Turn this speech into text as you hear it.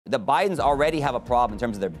the Bidens already have a problem in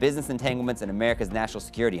terms of their business entanglements and America's national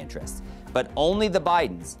security interests. But only the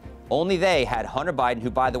Bidens, only they had Hunter Biden, who,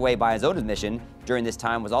 by the way, by his own admission, during this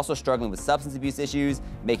time was also struggling with substance abuse issues,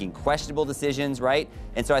 making questionable decisions, right?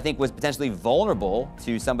 And so I think was potentially vulnerable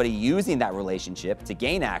to somebody using that relationship to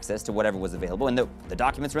gain access to whatever was available. And the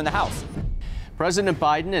documents are in the House. President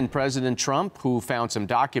Biden and President Trump, who found some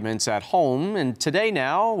documents at home. And today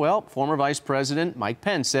now, well, former Vice President Mike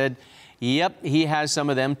Pence said, yep, he has some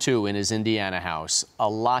of them, too, in his Indiana house. A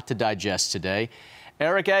lot to digest today.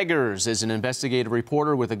 Eric Eggers is an investigative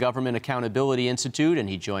reporter with the Government Accountability Institute, and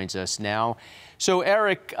he joins us now. So,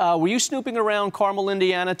 Eric, were you snooping around Carmel,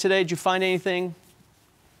 Indiana today? Did you find anything?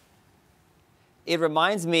 It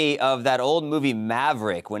reminds me of that old movie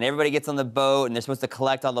Maverick, when everybody gets on the boat and they're supposed to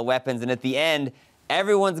collect all the weapons, and at the end,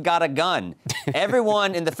 everyone's got a gun.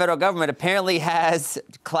 Everyone in the federal government apparently has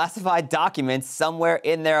classified documents somewhere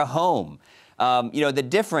in their home. You know, the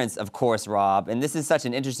difference, of course, Rob, and this is such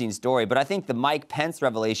an interesting story, but I think the Mike Pence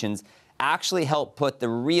revelations actually help put the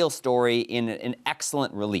real story in an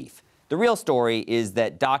excellent relief. The real story is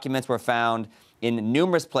that documents were found in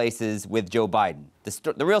numerous places with Joe Biden.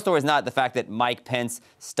 The real story is not the fact that Mike Pence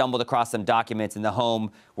stumbled across some documents in the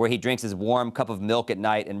home where he drinks his warm cup of milk at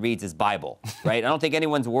night and reads his Bible, right? I don't think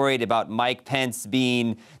anyone's worried about Mike Pence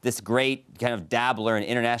being this great kind of dabbler in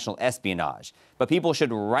international espionage. But people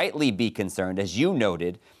should rightly be concerned, as you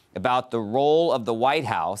noted, about the role of the White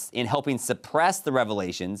House in helping suppress the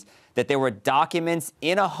revelations that there were documents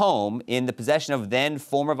in a home in the possession of then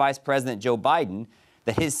former Vice President Joe Biden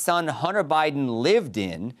that his son Hunter Biden lived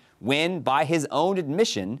in when, by his own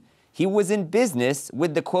admission, he was in business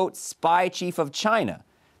with the, quote, spy chief of China.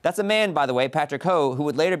 That's a man, by the way, Patrick Ho, who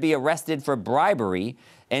would later be arrested for bribery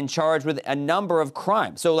and charged with a number of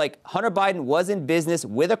crimes. So, like, Hunter Biden was in business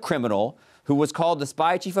with a criminal who was called the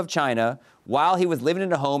spy chief of China while he was living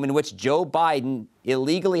in a home in which Joe Biden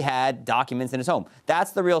illegally had documents in his home.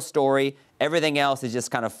 That's the real story. Everything else is just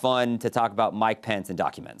kind of fun to talk about Mike Pence and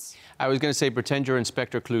documents. I was going to say, pretend you're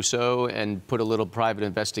Inspector Clouseau and put a little private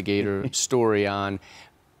investigator story on,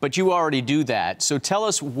 but you already do that. So tell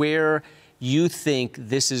us where you think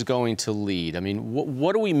this is going to lead. I mean,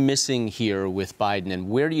 what are we missing here with Biden, and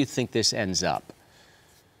where do you think this ends up?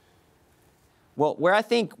 Well, what I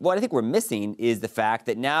think we're missing is the fact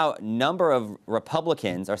that now a number of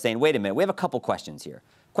Republicans are saying, wait a minute, we have a couple questions here.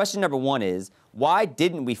 Question number one is, why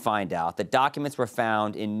didn't we find out that documents were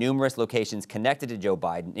found in numerous locations connected to Joe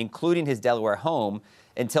Biden, including his Delaware home,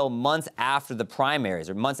 until months after the primaries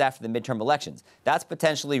or months after the midterm elections? That's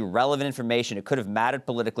potentially relevant information. It could have mattered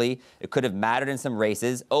politically. It could have mattered in some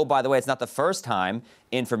races. Oh, by the way, it's not the first time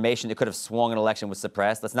information that could have swung an election was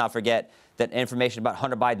suppressed. Let's not forget that information about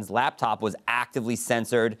Hunter Biden's laptop was actively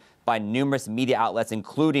censored by numerous media outlets,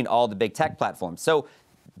 including all the big tech platforms. So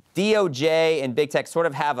DOJ and big tech sort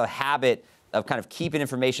of have a habit of kind of keeping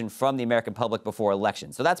information from the American public before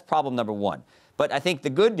elections. So that's problem number one. But I think the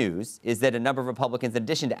good news is that a number of Republicans, in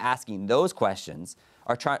addition to asking those questions,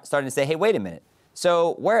 are starting to say, hey, wait a minute.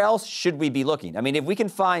 So where else should we be looking? I mean, if we can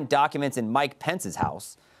find documents in Mike Pence's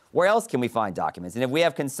house, where else can we find documents? And if we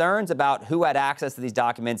have concerns about who had access to these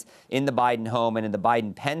documents in the Biden home and in the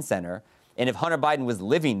Biden Penn Center, and if Hunter Biden was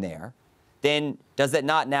living there, then does that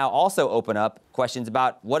not now also open up questions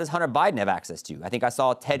about what does Hunter Biden have access to? I think I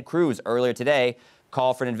saw Ted Cruz earlier today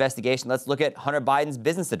call for an investigation. Let's look at Hunter Biden's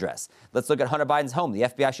business address. Let's look at Hunter Biden's home. The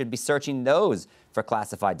FBI should be searching those for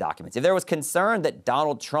classified documents. If there was concern that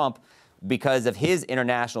Donald Trump, because of his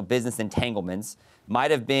international business entanglements, might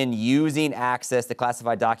have been using access to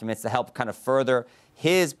classified documents to help kind of further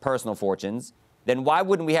his personal fortunes, then why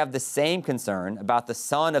wouldn't we have the same concern about the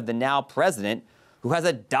son of the now president, who has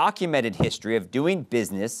a documented history of doing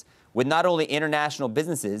business with not only international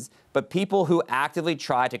businesses, but people who actively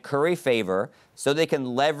try to curry favor so they can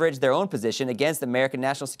leverage their own position against American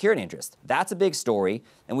national security interests? That's a big story,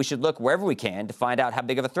 and we should look wherever we can to find out how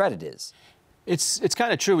big of a threat it is. It's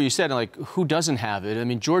kind of true what you said, like, who doesn't have it? I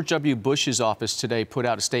mean, George W. Bush's office today put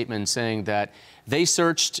out a statement saying that they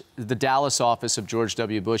searched the Dallas office of George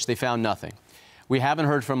W. Bush. They found nothing. We haven't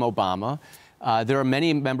heard from Obama. There are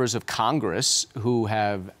many members of Congress who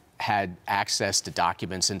have had access to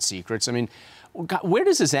documents and secrets. I mean, where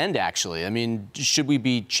does this end, actually? I mean, should we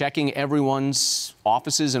be checking everyone's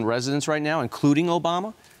offices and residence right now, including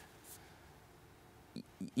Obama?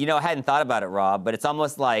 You know, I hadn't thought about it, Rob, but it's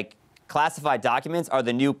almost like classified documents are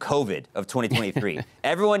the new COVID of 2023.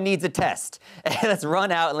 Everyone needs a test. Let's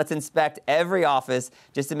run out and let's inspect every office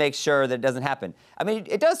just to make sure that it doesn't happen. I mean,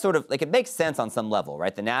 it does sort of, like, it makes sense on some level,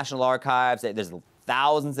 right? The National Archives, there's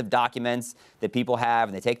thousands of documents that people have,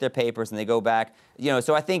 and they take their papers and they go back.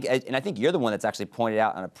 So I think, and I think you're the one that's actually pointed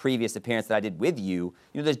out on a previous appearance that I did with you,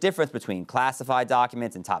 there's difference between classified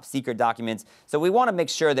documents and top secret documents. So we want to make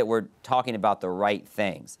sure that we're talking about the right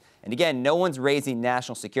things. And again, no one's raising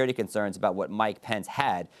national security concerns about what Mike Pence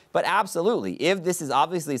had. But absolutely, if this is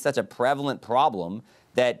obviously such a prevalent problem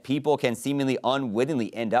that people can seemingly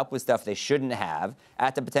unwittingly end up with stuff they shouldn't have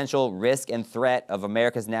at the potential risk and threat of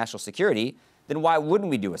America's national security, then why wouldn't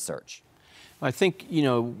we do a search? I think,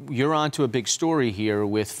 you're onto a big story here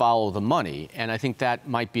with follow the money, and I think that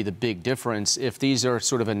might be the big difference. If these are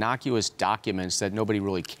sort of innocuous documents that nobody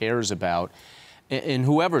really cares about in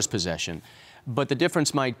whoever's possession, but the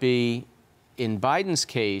difference might be, in Biden's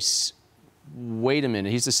case, wait a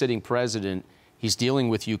minute, he's the sitting president, he's dealing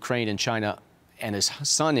with Ukraine and China, and his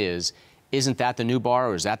son isn't that the new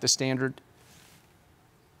bar, or is that the standard?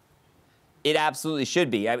 It absolutely should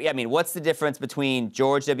be. I mean, what's the difference between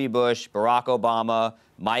George W. Bush, Barack Obama,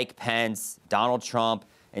 Mike Pence, Donald Trump,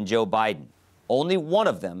 and Joe Biden? Only one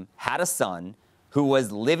of them had a son who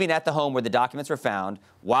was living at the home where the documents were found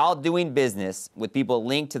while doing business with people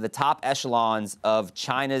linked to the top echelons of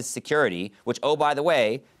China's security, which, oh, by the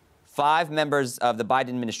way, 5 members of the Biden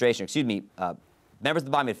administration, members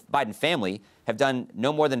of the Biden family have done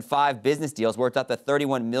no more than 5 business deals worth up to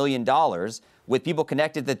 $31 million with people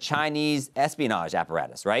connected to Chinese espionage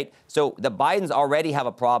apparatus, right? So the Bidens already have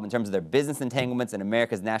a problem in terms of their business entanglements and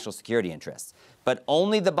America's national security interests. But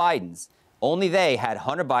only the Bidens, only they had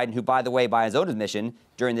Hunter Biden, who, by the way, by his own admission,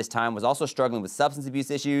 during this time was also struggling with substance abuse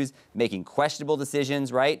issues, making questionable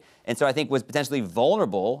decisions, right? And so I think was potentially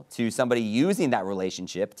vulnerable to somebody using that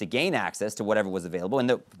relationship to gain access to whatever was available, and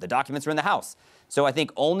the documents were in the house. So I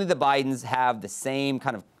think only the Bidens have the same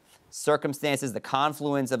kind of circumstances, the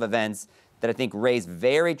confluence of events that I think raise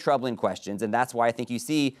very troubling questions, and that's why I think you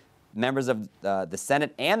see members of the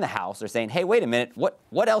Senate and the House are saying, hey, wait a minute,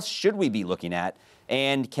 what else should we be looking at?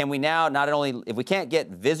 And can we now not only, if we can't get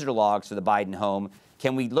visitor logs for the Biden home,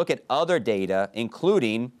 can we look at other data,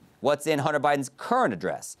 including what's in Hunter Biden's current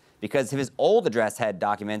address? Because if his old address had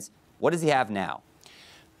documents, what does he have now?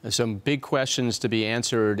 There's some big questions to be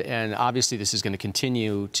answered, and obviously this is going to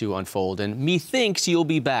continue to unfold. And methinks you'll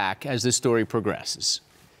be back as this story progresses.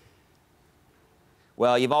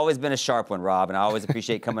 Well, you've always been a sharp one, Rob, and I always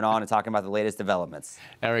appreciate coming on and talking about the latest developments.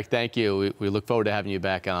 Eric, thank you. We look forward to having you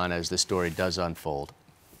back on as this story does unfold.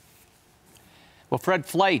 Well, Fred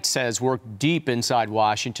Fleitz has worked deep inside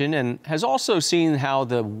Washington and has also seen how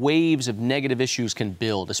the waves of negative issues can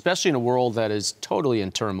build, especially in a world that is totally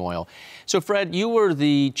in turmoil. So, Fred, you were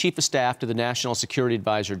the chief of staff to the National Security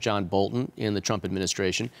Advisor John Bolton in the Trump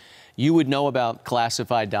administration. You would know about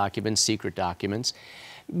classified documents, secret documents.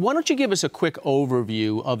 Why don't you give us a quick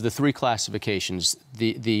overview of the 3 classifications,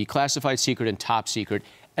 the classified, secret, and top secret,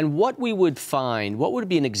 and what we would find, what would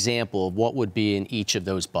be an example of what would be in each of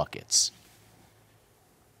those buckets?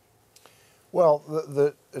 Well,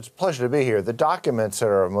 it's a pleasure to be here. The documents that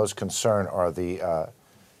are of most concern are the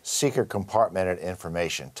secret compartmented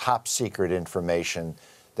information, top secret information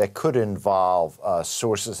that could involve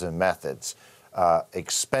sources and methods,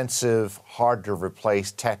 expensive, hard to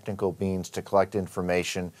replace technical means to collect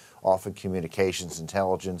information, often communications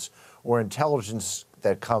intelligence, or intelligence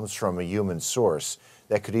that comes from a human source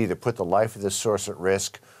that could either put the life of the source at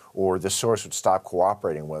risk or the source would stop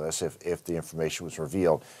cooperating with us if the information was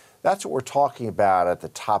revealed. That's what we're talking about at the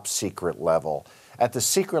top secret level. At the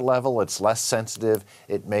secret level, it's less sensitive.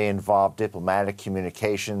 It may involve diplomatic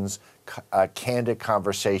communications, candid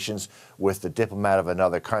conversations with the diplomat of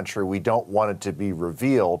another country. We don't want it to be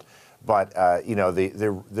revealed, but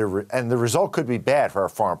the result could be bad for our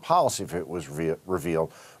foreign policy if it was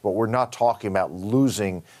revealed. But we're not talking about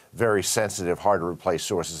losing very sensitive, hard to replace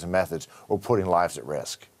sources and methods or putting lives at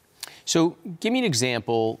risk. So give me an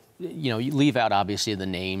example. You leave out obviously the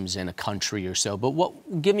names and a country or so,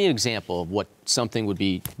 but give me an example of what something would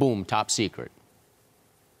be, boom, top secret.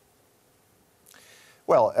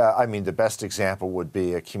 Well, I mean, the best example would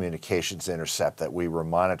be a communications intercept that we were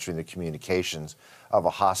monitoring the communications of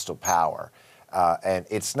a hostile power. And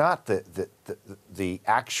it's not the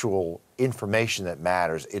actual information that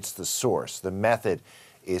matters, it's the source. The method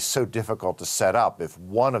is so difficult to set up. If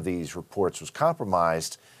one of these reports was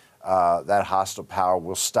compromised, that hostile power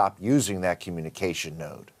will stop using that communication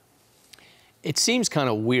node. It seems kind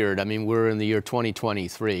of weird. I mean, we're in the year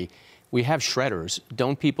 2023. We have shredders.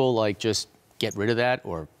 Don't people just get rid of that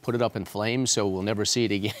or put it up in flames so we'll never see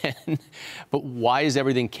it again? But why is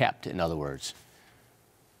everything kept, in other words?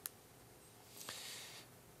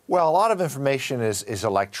 Well, a lot of information is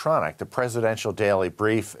electronic. The presidential daily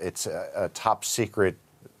brief, it's a top secret,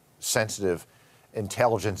 sensitive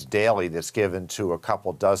intelligence daily that's given to a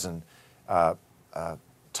couple dozen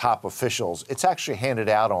top officials. It's actually handed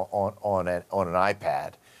out on an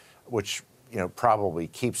iPad, which probably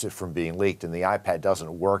keeps it from being leaked. And the iPad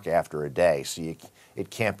doesn't work after a day, so it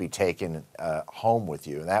can't be taken home with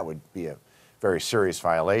you, and that would be a very serious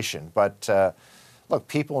violation. But look,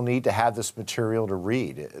 people need to have this material to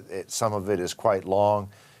read. Some of it is quite long.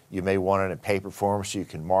 You may want it in paper form so you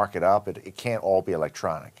can mark it up. It can't all be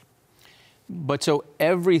electronic. But so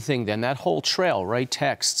everything then, that whole trail, right?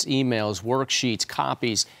 Texts, emails, worksheets,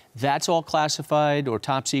 copies, that's all classified or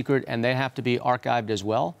top secret, and they have to be archived as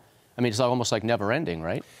well? I mean, it's almost like never ending,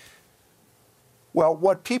 right? Well,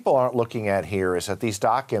 what people aren't looking at here is that these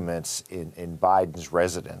documents in Biden's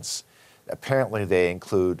residence, apparently they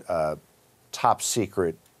include top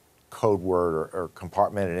secret code word or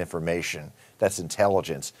compartmented information. That's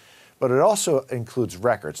intelligence. But it also includes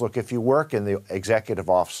records. Look, if you work in the executive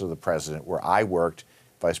office of the president, where I worked,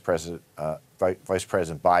 Vice President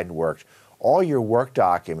Biden worked, all your work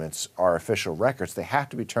documents are official records. They have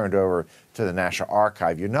to be turned over to the National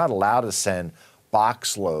Archive. You're not allowed to send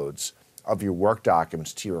box loads of your work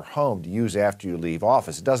documents to your home to use after you leave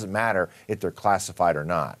office. It doesn't matter if they're classified or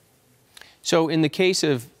not. So in the case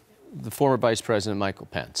of the former Vice President Michael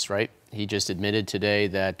Pence, right? He just admitted today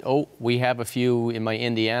that, oh, we have a few in my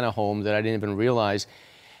Indiana home that I didn't even realize.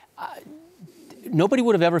 Nobody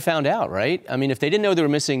would have ever found out, right? I mean, if they didn't know they were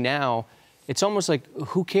missing now, it's almost like,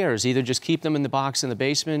 who cares? Either just keep them in the box in the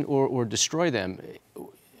basement or destroy them.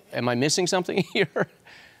 Am I missing something here?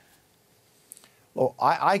 Well,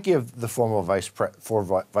 I give the former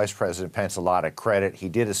Vice President Pence a lot of credit. He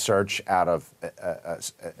did a search out of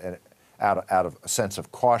a sense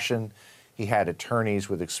of caution. He had attorneys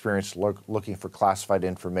with experience looking for classified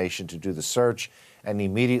information to do the search, and he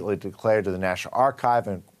immediately declared to the National Archive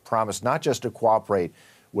and promised not just to cooperate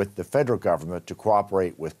with the federal government, to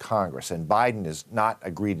cooperate with Congress. And Biden has not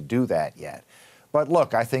agreed to do that yet. But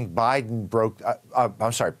look, I think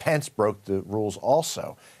Pence broke the rules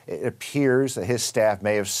also. It appears that his staff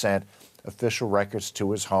may have sent official records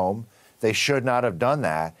to his home. They should not have done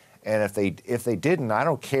that. And if they didn't, I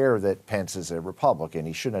don't care that Pence is a Republican.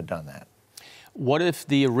 He shouldn't have done that. What if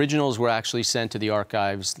the originals were actually sent to the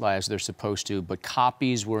archives as they're supposed to, but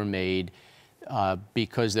copies were made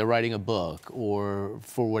because they're writing a book or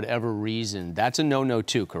for whatever reason? That's a no-no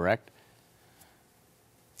too, correct?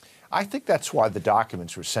 I think that's why the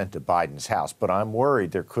documents were sent to Biden's house, but I'm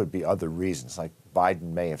worried there could be other reasons, like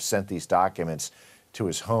Biden may have sent these documents to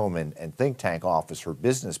his home and think tank office for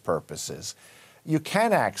business purposes. You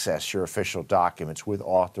can access your official documents with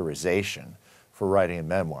authorization for writing a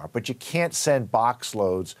memoir, but you can't send box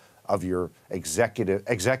loads of your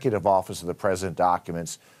executive office of the president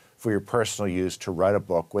documents for your personal use to write a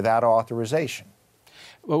book without authorization.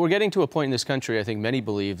 Well, we're getting to a point in this country, I think many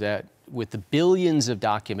believe, that with the billions of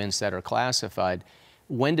documents that are classified,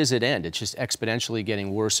 when does it end? It's just exponentially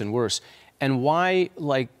getting worse and worse. And why,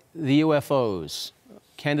 like the UFOs,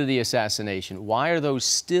 Kennedy assassination, why are those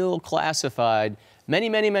still classified many,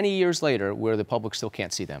 many, many years later where the public still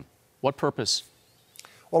can't see them? What purpose?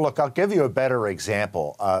 Well, look, I'll give you a better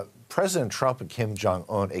example. President Trump and Kim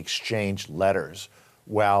Jong-un exchanged letters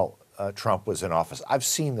while Trump was in office. I've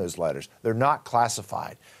seen those letters. They're not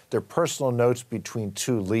classified. They're personal notes between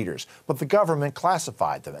two leaders. But the government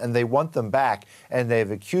classified them, and they want them back, and they've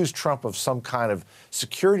accused Trump of some kind of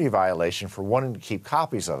security violation for wanting to keep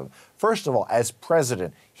copies of them. First of all, as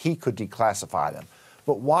president, he could declassify them.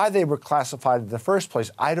 But why they were classified in the first place,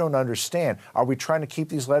 I don't understand. Are we trying to keep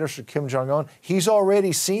these letters from Kim Jong-un? He's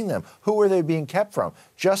already seen them. Who are they being kept from?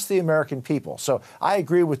 Just the American people. So I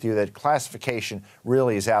agree with you that classification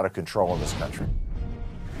really is out of control in this country.